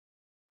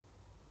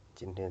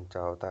今天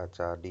教大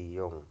家利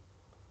用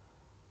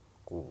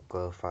谷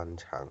歌翻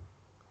墙。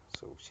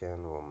首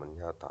先我们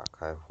要打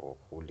开火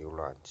狐浏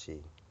览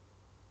器，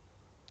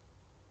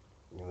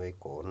因为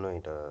国内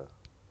的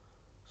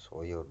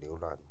所有浏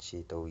览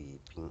器都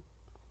已经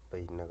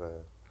被那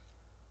个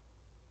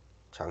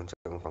长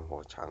城防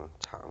火墙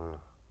藏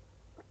了。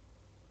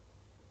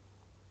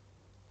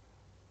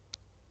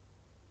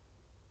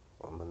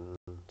我们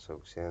首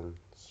先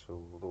输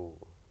入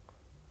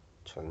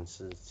全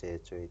世界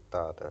最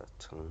大的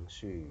程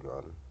序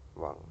员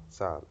网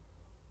站，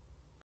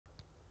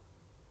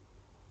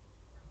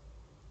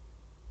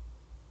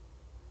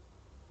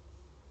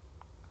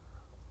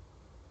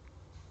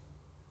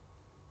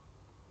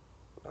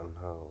然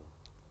后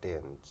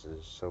点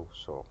击搜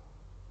索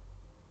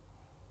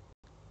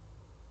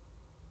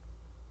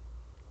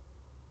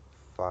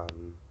翻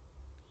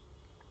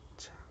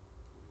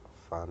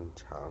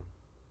墙，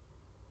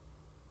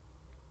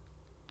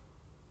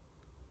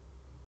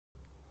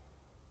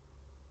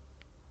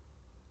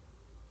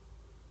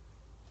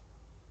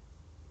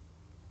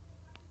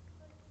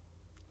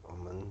我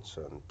们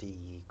选第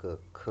一个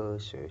科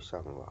学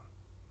上网，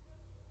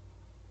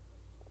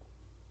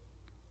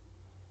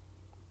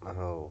然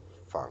后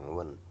访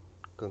问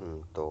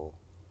更多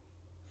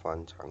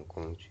翻墙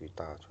工具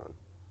大全。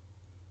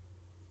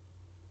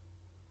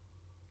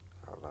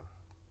好了，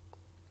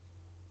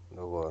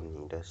如果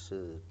你的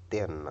是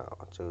电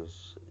脑，就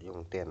是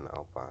用电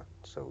脑版；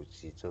手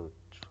机就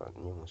转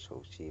用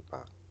手机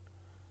版，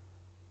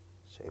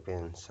随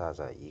便下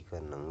载一个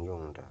能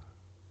用的。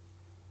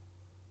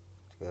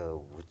这个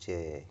无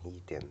界一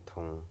点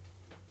通，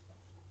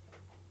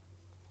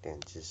点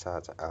击下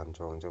载安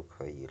装就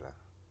可以了。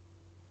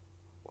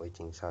我已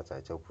经下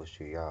载就不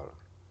需要了。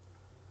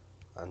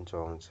安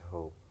装之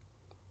后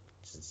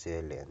直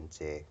接连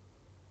接，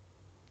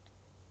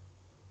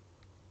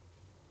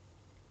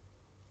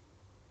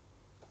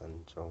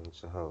安装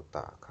之后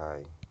打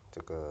开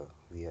这个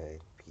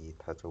VIP，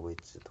 它就会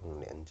自动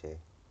连接。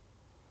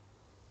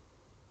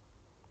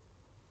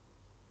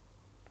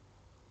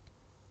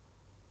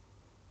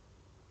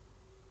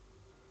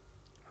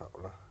好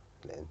了，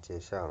连接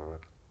上了。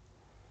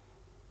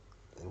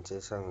连接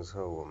上之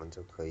后，我们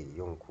就可以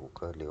用谷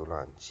歌浏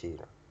览器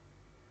了。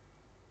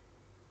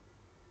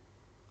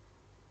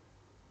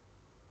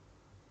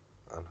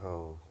然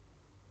后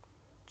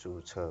注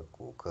册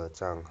谷歌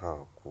账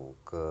号、谷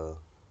歌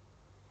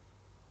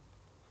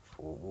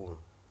服务、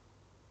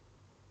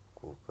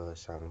谷歌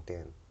商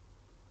店。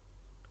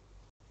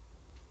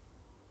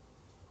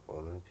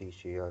我们必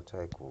须要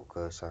在谷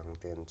歌商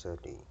店这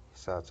里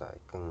下载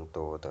更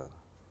多的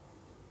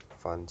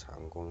翻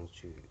墙工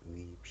具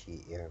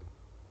VPN，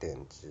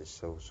 点击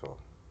搜索，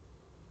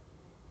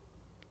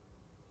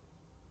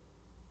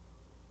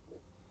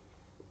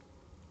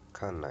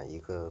看哪一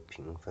个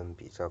评分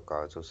比较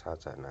高就下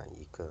载哪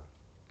一个。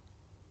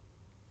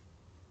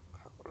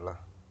好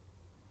了，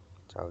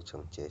教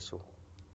程结束。